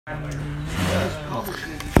Hayom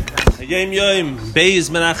Yom, Beis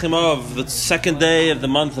Menachem Av, the second day of the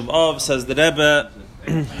month of Av, says the Rebbe,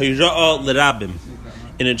 Hayom L'Rabim,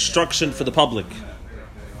 an instruction for the public.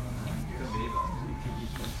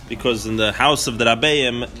 Because in the house of the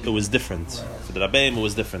Rabbeim, it was different. For the Rabbeim, it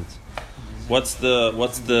was different. What's the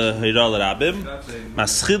Hayom L'Rabim?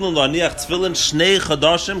 Maschilun lo'aniach tefillin shnei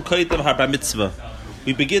chodashim koitev har bar mitzvah.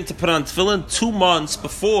 We begin to put on tefillin 2 months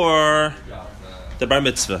before the bar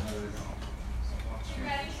mitzvah.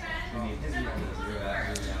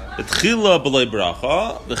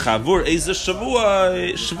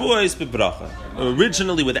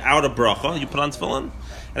 Originally, without a bracha, you put on tefillin,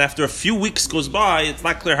 and after a few weeks goes by, it's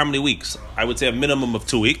not clear how many weeks. I would say a minimum of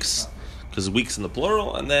 2 weeks, because weeks in the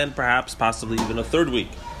plural, and then perhaps, possibly even a third week.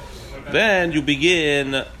 Then you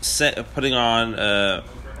begin putting on.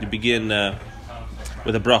 You begin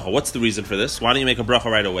with a bracha. What's the reason for this? Why don't you make a bracha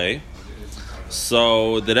right away?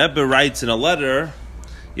 So the Rebbe writes in a letter.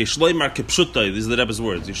 Yishloimar kipshutai, these are the Rebbe's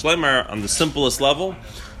words. Yishloimar on the simplest level,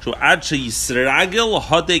 till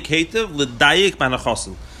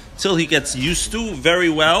he gets used to very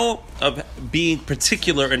well of being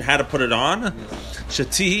particular in how to put it on. That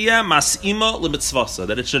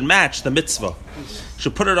it should match the mitzvah.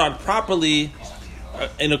 Should put it on properly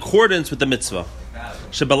in accordance with the mitzvah.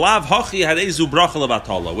 Which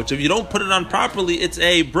if you don't put it on properly, it's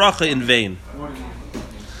a bracha in vain.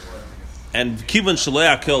 And kivun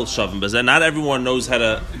shaleya kil shavim, but not everyone knows how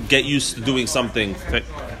to get used to doing something.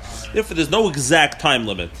 If there's no exact time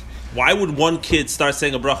limit, why would one kid start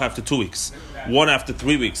saying a bracha after 2 weeks, one after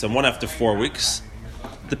 3 weeks, and one after 4 weeks?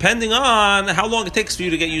 Depending on how long it takes for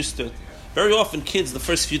you to get used to it. Very often, kids, the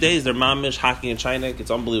first few days, they're mamish, hacking in China.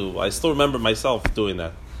 It's unbelievable. I still remember myself doing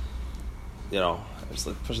that. You know, I was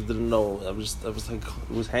like, the person didn't know. I was like,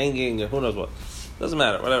 it was hanging, who knows what. Doesn't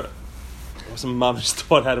matter, whatever. Some mom just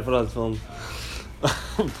taught how to put on film.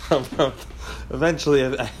 Eventually,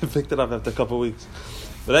 I picked it up after a couple of weeks.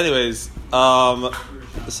 But anyways, so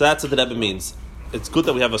that's what the Rebbe means. It's good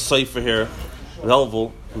that we have a cipher here,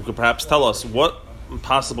 Helvel, who could perhaps tell us what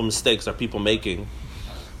possible mistakes are people making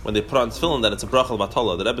when they put on tefillin that it's a bracha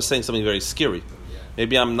l'batala. The Rebbe is saying something very scary.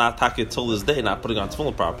 Maybe I'm not talking till this day, not putting on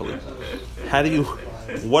tefillin properly.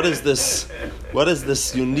 What is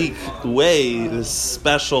this unique way, this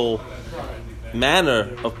special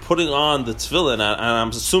manner of putting on the tefillin, and I'm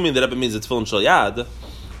assuming that it means the tefillin shel yad,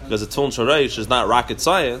 because the tefillin shel reish is not rocket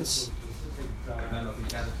science,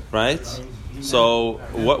 right? So,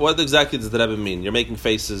 what exactly does the Rebbe mean? You're making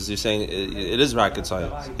faces. You're saying it is rocket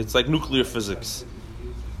science. It's like nuclear physics.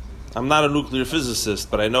 I'm not a nuclear physicist,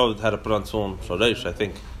 but I know how to put on tefillin shel reish. I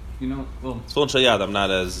think. Tefillin shel yad, I'm not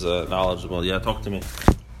as knowledgeable. Yeah, talk to me.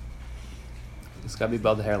 It's got to be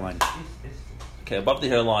above the hairline. Okay, above the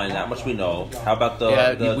hairline, that much we know. How about the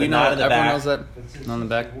knot in the back? Knows that. On the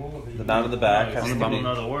back. The knot in the back. Some people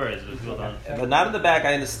know the words. The knot in the back,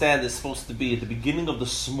 I understand, is supposed to be at the beginning of the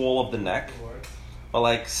small of the neck, but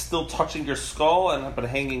like still touching your skull, but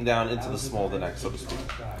hanging down into the small of the neck, so to speak.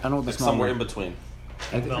 I know what the like small somewhere in between.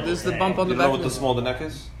 This is the bump on the back. You know what the small of the neck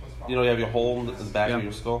is? You know you have your hole in the back of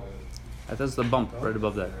your skull? That's the bump right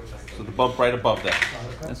above that. So the bump right above that.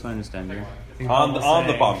 That's what I understand here. On the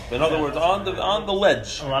bump. In other words, on the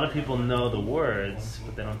ledge. A lot of people know the words,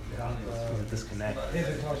 but they don't. There's a disconnect.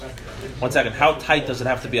 1 second. How tight does it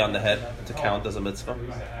have to be on the head to count as a mitzvah?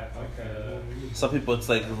 Some people it's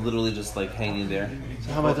like literally just like hanging there.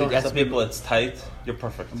 So how about some people it's tight. You're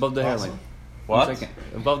perfect. Above the hairline. What?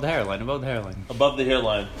 Above the hairline. Above the hairline. Above the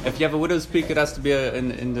hairline. If you have a widow's peak, it has to be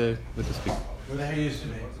in the widow's peak. Where the hair used to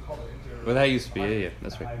be. Where the hair used to be. Yeah,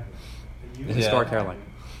 that's right. The historic hairline.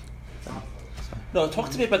 No, talk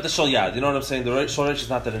to me about the shal yad. You know what I'm saying? The shal reish is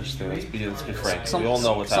not that interesting. Let's be frank. We all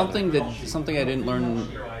know what's happening. Something I didn't learn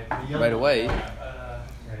right away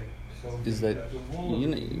is that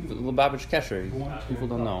Lubavitch kesher. People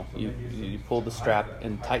don't know. You pull the strap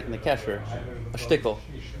and tighten the kesher, a shtickle,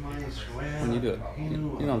 when you do it. You know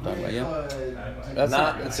what I'm talking about, yeah? That's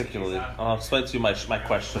not particularly. I'll explain to you my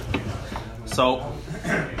question. So,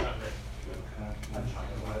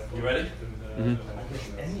 you ready? Mm-hmm.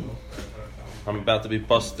 I'm about to be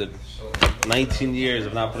busted. 19 years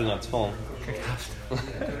of not putting on tefillin.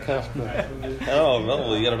 Oh,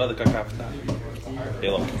 no, you got another kakafta.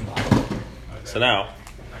 Hey, look. So now,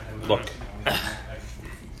 look.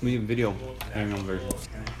 We have video Hayom Yom version.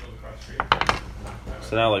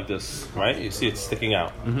 So now like this, right? You see it's sticking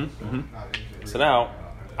out. Mm-hmm. Mm-hmm. So now,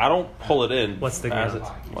 I don't pull it in. What's sticking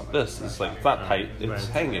out? This. It's like, it's not tight. It's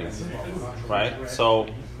hanging. Right? So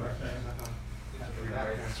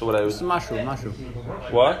what I was... It's mashu.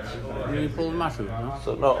 What? You pull the mashu, no?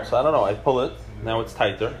 So I don't know. I pull it. Now it's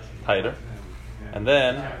tighter, and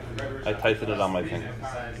then I tighten it on my thing.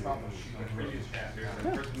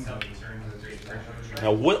 Yeah.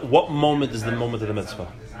 Now, what moment is the moment of the mitzvah?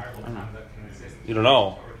 I don't know. You don't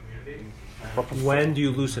know. When do you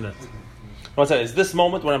loosen it? What's that? Is this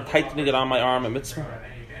moment when I'm tightening it on my arm a mitzvah?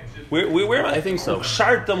 Where am I? I think so.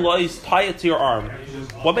 Shartam lois, tie it to your arm.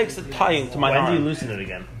 What makes it tying to my arm? When do you loosen it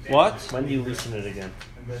again? What? When do you loosen it again?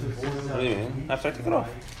 What do you mean? After I take it off.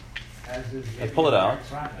 I pull it out,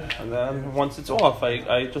 and then once it's off,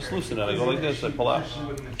 I just loosen it. I go like this, I pull out.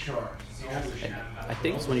 I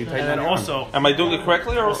think it's when you tighten And it then also, Am I doing it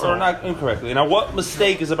correctly or not incorrectly? Now, what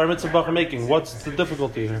mistake is a bar mitzvah bacher making? What's the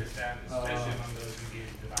difficulty here?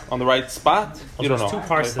 On the right spot? You don't know. there's two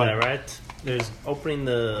parts to Okay, that, right? There's opening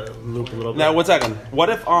the loop a little bit. Now, 1 second. What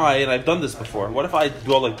if and I've done this before, what if I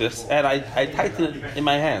go like this, and I tighten it in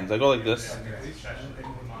my hands? I go like this,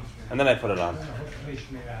 and then I put it on.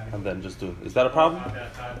 And then just do it. Is that a problem?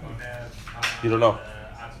 You don't know.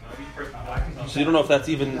 So you don't know if that's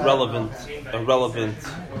even a relevant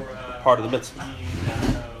part of the mitzvah.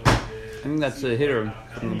 I think that's the hitter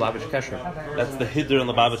from the Babish Kesher. That's the hiddur in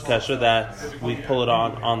the Babish Kesher that we pull it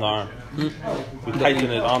on the arm. We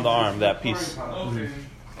tighten it on the arm, that piece.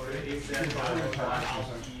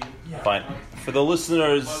 Fine. For the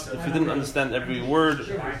listeners, if you didn't understand every word,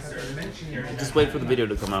 Just wait for the video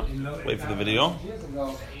to come out. wait for the video.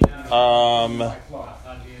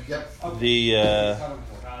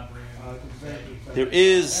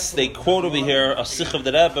 They quote over here a sikh of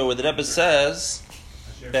the Rebbe where the Rebbe says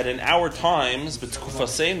that in our times,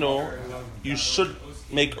 b'tkufasenu, you should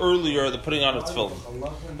make earlier the putting on of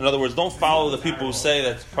tefillin. In other words, don't follow the people who say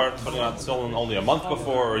that part putting on tefillin only a month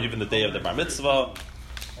before or even the day of the bar mitzvah.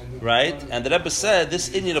 Right? And the Rebbe said this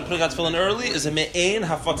Indian of putting on tefillin early is a me'ein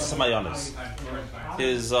hafatzas hamayanis.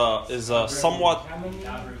 Is somewhat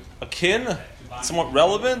akin, somewhat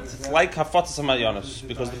relevant. It's like hafatzas hamayanis.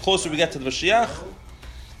 Because the closer we get to the Mashiach,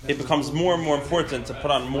 it becomes more and more important to put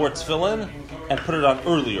on more tefillin and put it on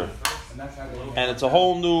earlier. And it's a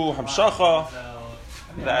whole new hamshacha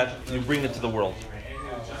that you bring into the world.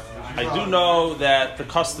 I do know that the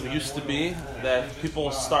custom used to be that people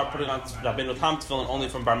start putting on Rabbeinu Tam tefillin only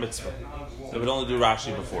from bar mitzvah. They would only do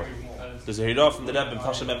Rashi before. There's a Hira from the Rebbe in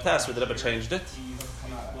Pasha Mem Tes where the Rebbe changed it,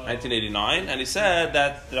 1989, and he said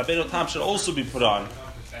that Rabbeinu Tam should also be put on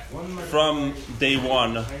from day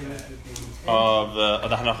one of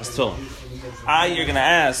the Hanachas Tefillin. You're going to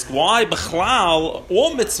ask, why Bechlal,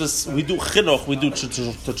 all mitzvahs we do chinuch, we do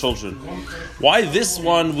to children. Why this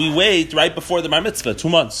one we wait right before the bar mitzvah, 2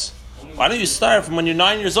 months? Why don't you start from when you're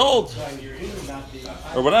 9 years old?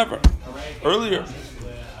 Or whatever. Earlier.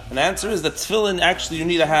 And the answer is that tefillin, actually you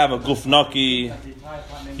need to have a guf naki,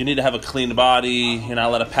 you need to have a clean body, you're not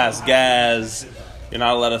allowed to pass gas, you're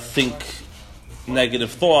not allowed to think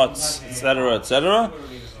negative thoughts, etc., etc.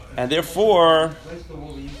 And therefore,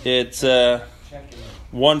 it's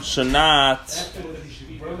one should not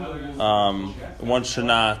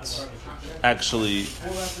actually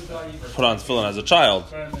put on tefillin as a child.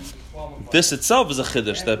 This itself is a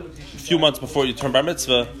chiddush that a few months before you turn bar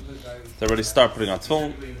mitzvah, they already start putting on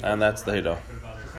tefillin, and that's the hiddah.